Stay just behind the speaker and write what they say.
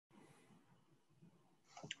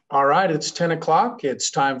All right, it's 10 o'clock.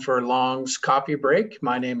 It's time for Long's Coffee Break.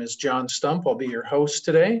 My name is John Stump. I'll be your host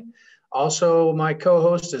today. Also, my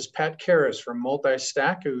co-host is Pat Karras from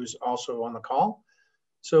MultiStack, who's also on the call.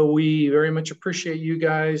 So we very much appreciate you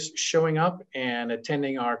guys showing up and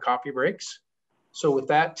attending our coffee breaks. So with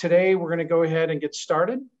that, today we're going to go ahead and get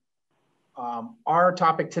started. Our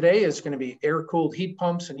topic today is going to be air-cooled heat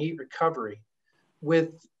pumps and heat recovery.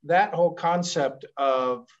 With that whole concept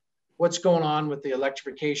of what's going on with the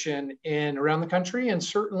electrification in around the country and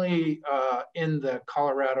certainly in the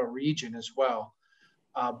Colorado region as well.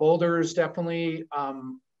 Boulder's definitely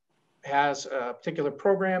has a particular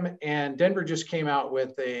program, and Denver just came out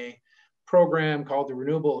with a program called the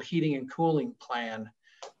Renewable Heating and Cooling Plan.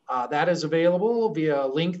 That is available via a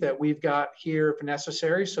link that we've got here if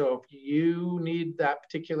necessary. So if you need that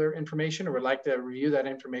particular information or would like to review that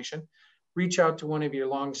information, reach out to one of your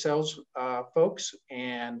long sales folks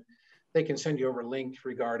and they can send you over a link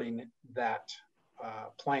regarding that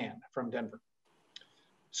plan from Denver.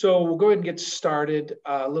 So we'll go ahead and get started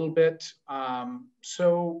a little bit.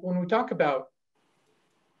 So when we talk about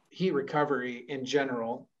heat recovery in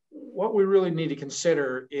general, what we really need to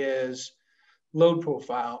consider is load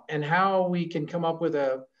profile and how we can come up with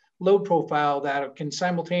a load profile that can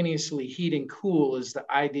simultaneously heat and cool is the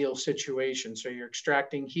ideal situation. So you're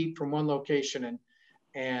extracting heat from one location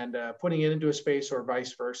and putting it into a space or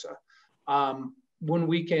vice versa. When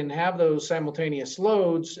we can have those simultaneous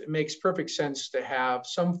loads, it makes perfect sense to have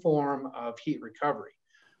some form of heat recovery,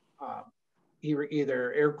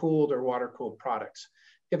 either air-cooled or water-cooled products.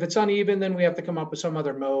 If it's uneven, then we have to come up with some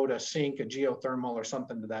other mode, a sink, a geothermal, or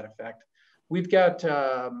something to that effect. We've got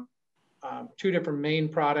two different main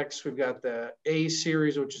products. We've got the A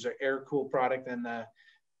series, which is an air-cooled product, and the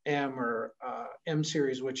M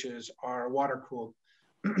series, which is our water-cooled.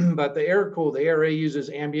 But the air-cooled, the ARA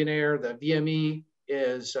uses ambient air. The VME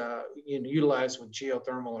is utilized with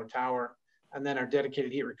geothermal or tower. And then our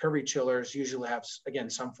dedicated heat recovery chillers usually have,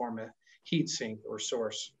 again, some form of heat sink or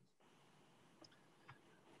source.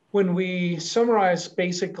 When we summarize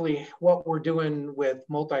basically what we're doing with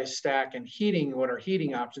multi-stack and heating, what our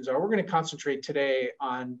heating options are, we're going to concentrate today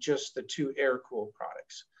on just the two air-cooled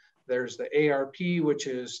products. There's the ARP, which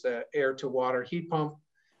is the air-to-water heat pump,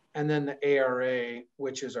 and then the ARA,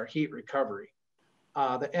 which is our heat recovery.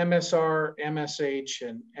 The MSR, MSH,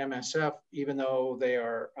 and MSF, even though they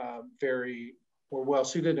are we're well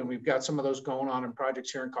suited, and we've got some of those going on in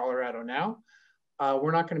projects here in Colorado now,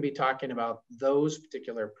 we're not going to be talking about those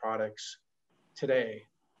particular products today.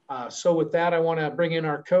 So with that, I want to bring in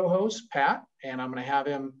our co-host, Pat, and I'm going to have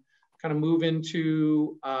him kind of move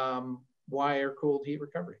into why air-cooled heat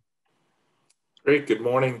recovery. Great. Good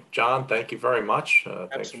morning, John. Thank you very much.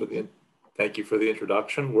 Thank you for the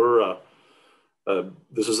introduction. We're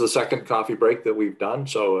this is the second coffee break that we've done,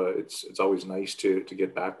 so it's always nice to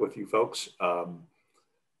get back with you folks.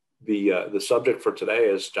 The subject for today,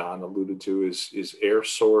 as John alluded to, is air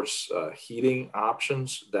source heating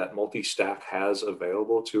options that MultiStack has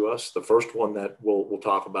available to us. The first one that we'll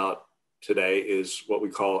talk about today is what we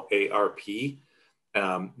call ARP.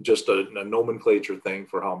 Just a nomenclature thing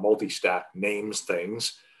for how MultiStack names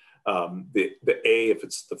things. The A, if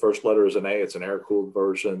it's the first letter is an A, it's an air-cooled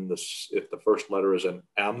version. If the first letter is an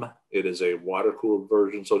M, it is a water-cooled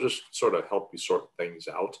version. So just sort of help you sort things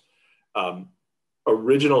out.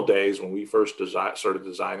 Original days when we first started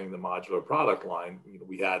designing the modular product line,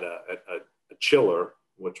 we had a chiller,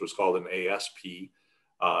 which was called an ASP,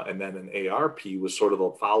 and then an ARP was sort of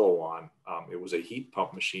a follow-on. It was a heat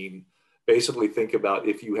pump machine. Basically, think about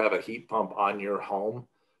if you have a heat pump on your home,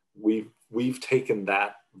 we've taken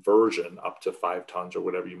that version up to 5 tons or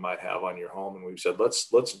whatever you might have on your home, and we've said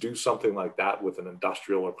let's do something like that with an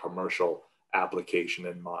industrial or commercial application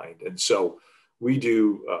in mind. And so we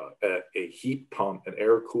do a heat pump, an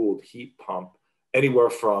air-cooled heat pump,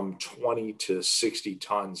 anywhere from 20 to 60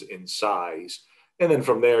 tons in size, and then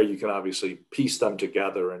from there you can obviously piece them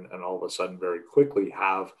together and all of a sudden very quickly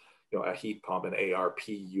have a heat pump, an ARP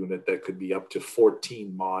unit that could be up to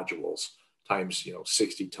 14 modules times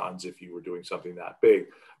 60 tons if you were doing something that big.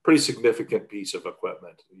 Pretty significant piece of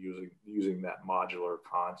equipment using that modular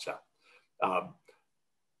concept.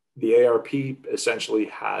 The ARP essentially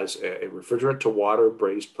has a refrigerant to water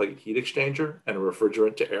brazed plate heat exchanger and a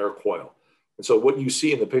refrigerant to air coil. And so what you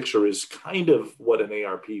see in the picture is kind of what an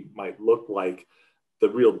ARP might look like. The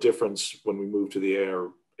real difference when we move to the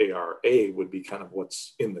ARA would be kind of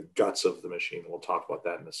what's in the guts of the machine. We'll talk about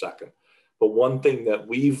that in a second. But one thing that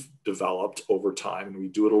we've developed over time, and we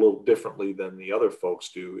do it a little differently than the other folks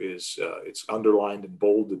do, is it's underlined and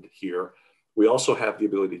bolded here. We also have the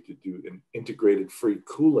ability to do an integrated free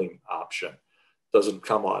cooling option. doesn't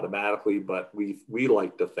come automatically, but we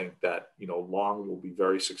like to think that, Long will be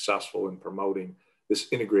very successful in promoting this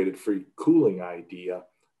integrated free cooling idea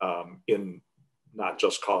in not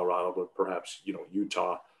just Colorado, but perhaps,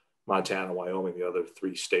 Utah, Montana, Wyoming, the other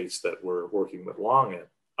 3 states that we're working with Long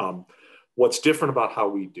in. What's different about how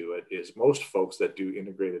we do it is most folks that do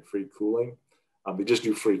integrated free cooling, they just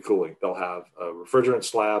do free cooling. They'll have a refrigerant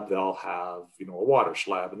slab, they'll have, a water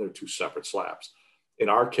slab, and they're 2 separate slabs. In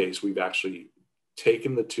our case, we've actually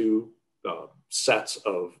taken the 2 sets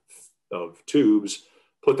of tubes,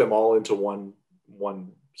 put them all into one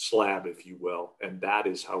slab, if you will, and that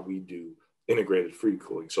is how we do integrated free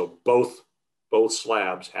cooling. So both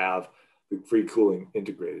slabs have the free cooling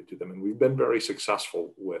integrated to them, and we've been very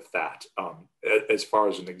successful with that. As far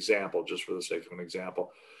as an example, just for the sake of an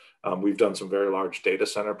example, we've done some very large data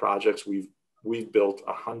center projects. We've built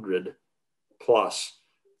 100 plus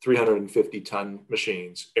 350-ton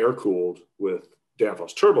machines, air cooled with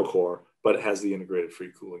Danfoss TurboCore, but it has the integrated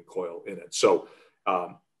free cooling coil in it. So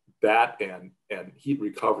that and heat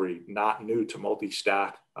recovery, not new to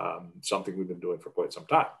multi-stack, something we've been doing for quite some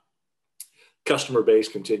time. Customer base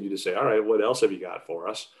continue to say, all right, what else have you got for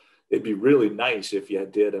us? It'd be really nice if you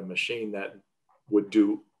did a machine that would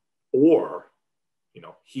do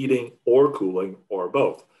heating or cooling or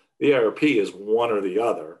both. The ARP is one or the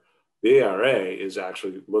other. The ARA is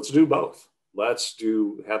actually, let's do both. Let's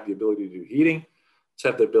have the ability to do heating. Let's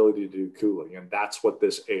have the ability to do cooling. And that's what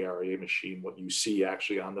this ARA machine, what you see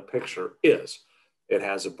actually on the picture, is. It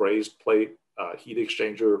has a brazed plate heat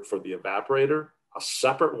exchanger for the evaporator, a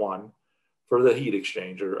separate one for the heat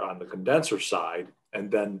exchanger on the condenser side,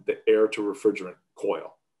 and then the air to refrigerant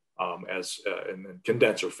coil and then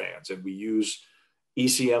condenser fans. And we use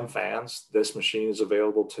ECM fans. This machine is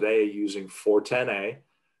available today using 410A.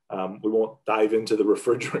 We won't dive into the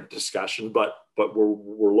refrigerant discussion, but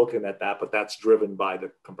we're looking at that, but that's driven by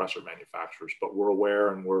the compressor manufacturers. But we're aware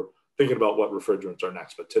and we're thinking about what refrigerants are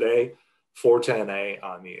next. But today, 410A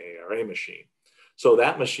on the ARA machine. So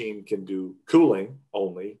that machine can do cooling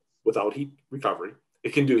only without heat recovery.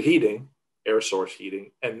 It can do heating, air source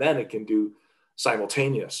heating, and then it can do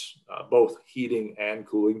simultaneous, both heating and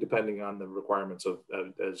cooling, depending on the requirements of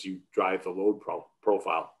as you drive the load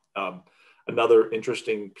profile. Another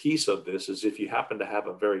interesting piece of this is if you happen to have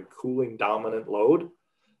a very cooling dominant load,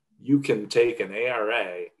 you can take an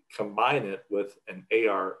ARA, combine it with an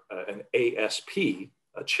ASP,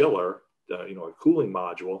 a chiller, a cooling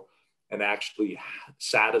module, and actually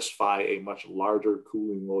satisfy a much larger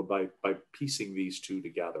cooling load by piecing these 2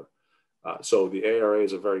 together. So the ARA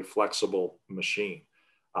is a very flexible machine.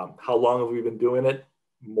 How long have we been doing it?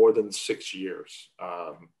 More than 6 years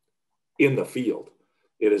in the field.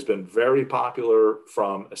 It has been very popular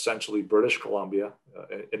from essentially British Columbia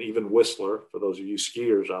and even Whistler. For those of you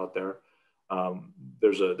skiers out there,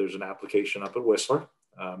 there's an application up at Whistler,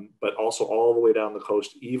 but also all the way down the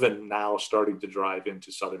coast, even now starting to drive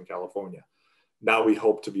into Southern California. Now we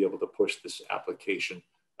hope to be able to push this application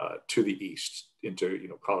to the east into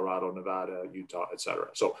Colorado, Nevada, Utah, et cetera.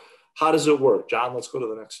 So how does it work? John, let's go to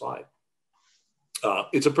the next slide.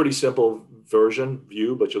 It's a pretty simple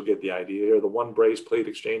view, but you'll get the idea here. The one brazed plate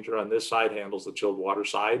exchanger on this side handles the chilled water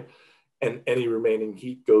side, and any remaining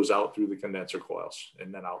heat goes out through the condenser coils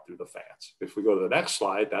and then out through the fans. If we go to the next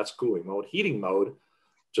slide, that's cooling mode. Heating mode,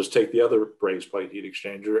 just take the other brazed plate heat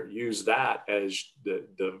exchanger, use that as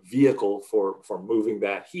the vehicle for moving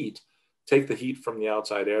that heat. Take the heat from the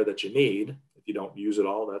outside air that you need. If you don't use it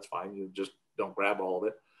all, that's fine. You just don't grab all of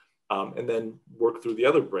it. And then work through the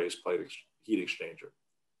other brazed plate heat exchanger.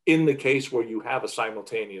 In the case where you have a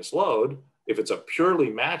simultaneous load, if it's a purely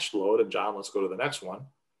matched load, and John, let's go to the next one,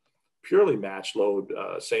 purely matched load,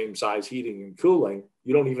 same size heating and cooling,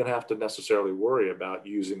 you don't even have to necessarily worry about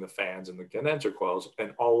using the fans and the condenser coils,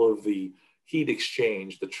 and all of the heat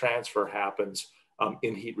exchange, the transfer happens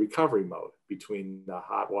in heat recovery mode between the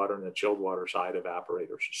hot water and the chilled water side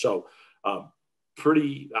evaporators. So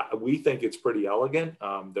we think it's pretty elegant.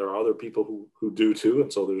 There are other people who do too.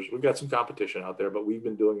 And so we've got some competition out there, but we've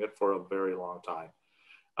been doing it for a very long time.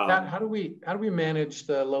 How do we manage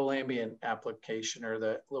the low ambient application or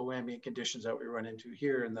the low ambient conditions that we run into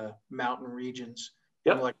here in the mountain regions?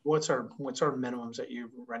 Yep. Like what's our minimums that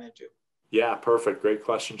you run into? Yeah, perfect. Great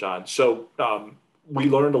question, John. So we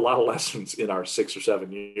learned a lot of lessons in our 6 or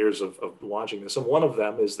 7 years of launching this. And one of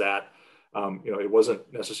them is that it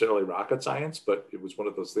wasn't necessarily rocket science, but it was one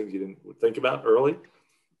of those things you didn't think about early.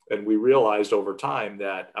 And we realized over time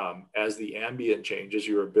that as the ambient changes,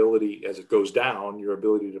 your ability, as it goes down, your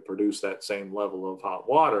ability to produce that same level of hot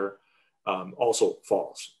water also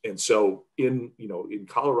falls. And so in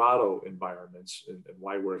Colorado environments, and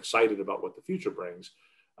why we're excited about what the future brings,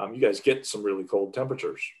 you guys get some really cold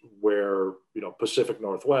temperatures where, Pacific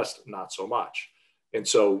Northwest, not so much. And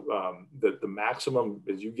so the maximum,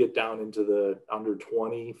 as you get down into the under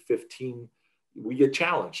 20, 15, we get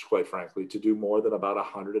challenged, quite frankly, to do more than about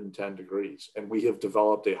 110 degrees. And we have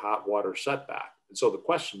developed a hot water setback. And so the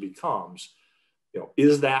question becomes,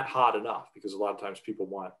 is that hot enough? Because a lot of times people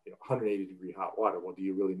want 180-degree hot water. Well, do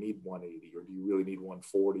you really need 180, or do you really need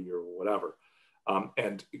 140 or whatever?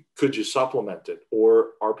 And could you supplement it,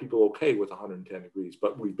 or are people okay with 110 degrees?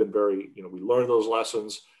 But we've been we learned those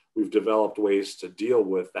lessons. We've developed ways to deal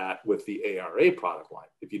with that with the ARA product line.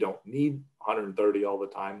 If you don't need 130 all the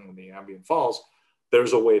time when the ambient falls,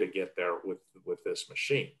 there's a way to get there with this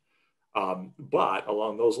machine. But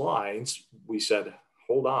along those lines, we said,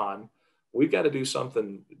 hold on, we've got to do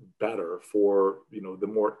something better for, the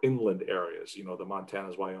more inland areas, the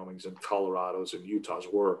Montanas, Wyomings, and Colorados and Utahs,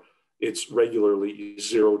 where it's regularly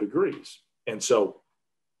 0 degrees. And so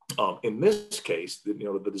in this case,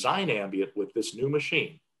 the design ambient with this new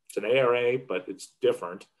machine, it's an ARA, but it's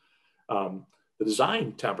different. The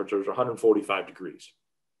design temperatures are 145 degrees.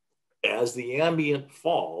 As the ambient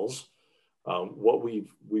falls, what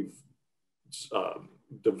we've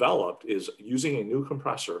developed is using a new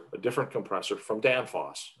compressor, a different compressor from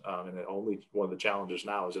Danfoss. And one of the challenges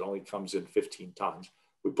now is it only comes in 15 tons.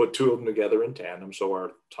 We put 2 of them together in tandem. So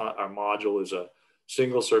our module is a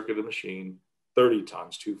single circuited machine, 30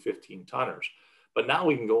 tons, 2 15-tonners. But now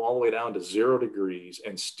we can go all the way down to 0 degrees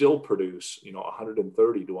and still produce,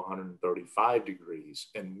 130 to 135 degrees.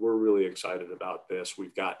 And we're really excited about this.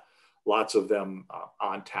 We've got lots of them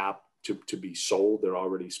on tap to be sold. They're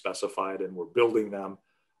already specified, and we're building them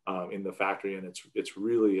in the factory. And it's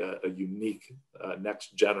really a unique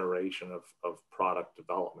next generation of product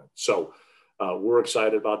development. So we're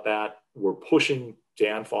excited about that. We're pushing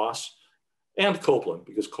Danfoss and Copeland,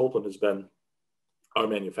 because Copeland has been our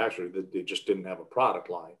manufacturer. They just didn't have a product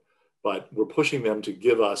line, but we're pushing them to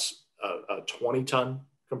give us a 20-ton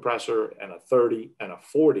compressor and a 30 and a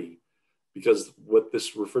 40, because what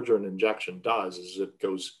this refrigerant injection does is it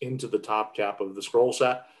goes into the top cap of the scroll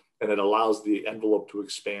set, and it allows the envelope to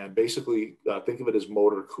expand. Basically, think of it as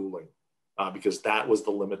motor cooling, because that was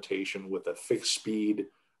the limitation with a fixed speed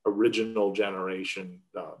original generation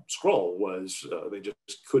scroll, was they just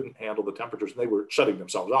couldn't handle the temperatures, and they were shutting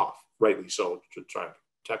themselves off, rightly so, to try and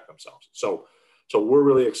protect themselves. So we're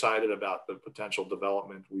really excited about the potential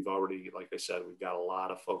development. We've already, like I said, we've got a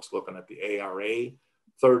lot of folks looking at the ARA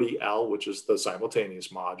 30L, which is the simultaneous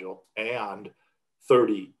module, and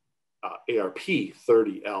ARP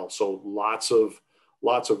 30L. So lots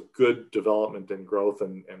of good development and growth,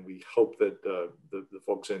 and we hope that the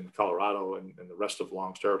folks in Colorado and the rest of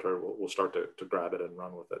Long's territory will start to grab it and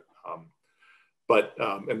run with it.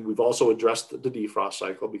 And we've also addressed the defrost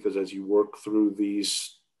cycle, because as you work through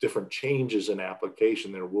these different changes in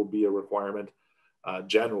application, there will be a requirement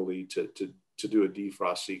generally to do a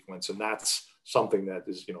defrost sequence. And that's something that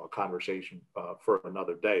is, a conversation for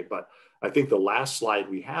another day. But I think the last slide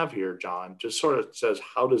we have here, John, just sort of says,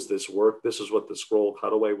 how does this work? This is what the scroll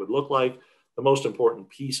cutaway would look like. The most important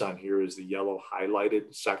piece on here is the yellow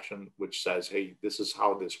highlighted section, which says, hey, this is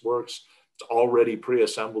how this works. It's already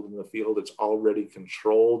pre-assembled in the field. It's already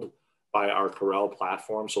controlled by our Corel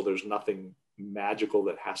platform. So there's nothing magical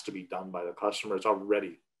that has to be done by the customer. It's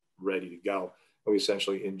already ready to go. And we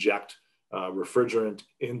essentially inject refrigerant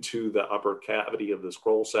into the upper cavity of the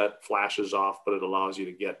scroll set, flashes off, but it allows you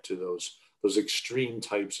to get to those extreme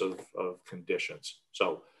types of conditions.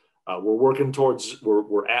 So we're working towards,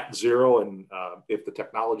 we're at 0, and if the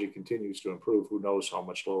technology continues to improve, who knows how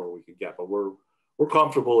much lower we could get, but we're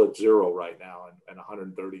comfortable at 0 right now, and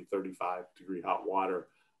 130, 35 degree hot water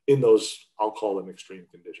in those, I'll call them extreme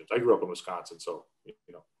conditions. I grew up in Wisconsin, so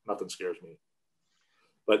nothing scares me.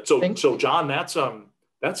 But so John, that's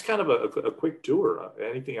kind of a quick tour.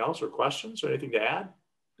 Anything else, or questions, or anything to add?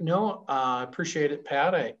 No, I appreciate it,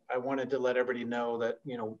 Pat. I wanted to let everybody know that,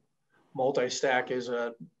 Multi-Stack is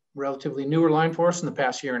a relatively newer line for us in the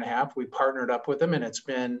past year and a half. We partnered up with them, and it's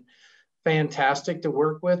been fantastic to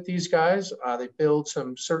work with these guys. They build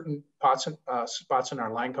some certain spots in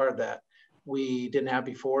our line card that we didn't have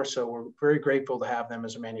before. So we're very grateful to have them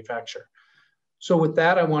as a manufacturer. So with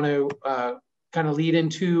that, I want to kind of lead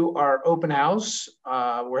into our open house.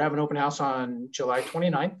 We're having an open house on July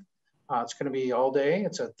 29th. It's going to be all day.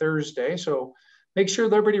 It's a Thursday. So make sure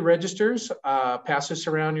that everybody registers, pass this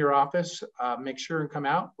around your office, make sure and come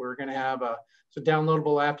out. We're going to have it's a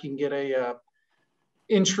downloadable app. You can get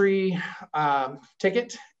entry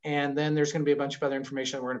ticket, and then there's going to be a bunch of other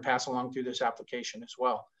information that we're going to pass along through this application as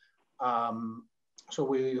well. So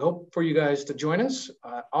we hope for you guys to join us.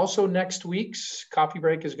 Also, next week's Coffee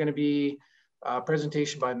Break is going to be a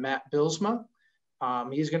presentation by Matt Bilsma.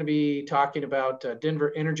 He's going to be talking about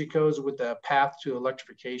Denver energy codes with the path to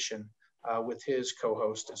electrification with his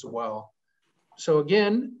co-host as well. So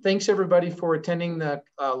again, thanks everybody for attending the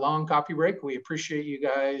long coffee break. We appreciate you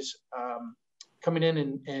guys coming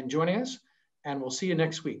in and joining us, and we'll see you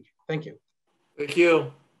next week. Thank you. Thank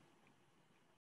you.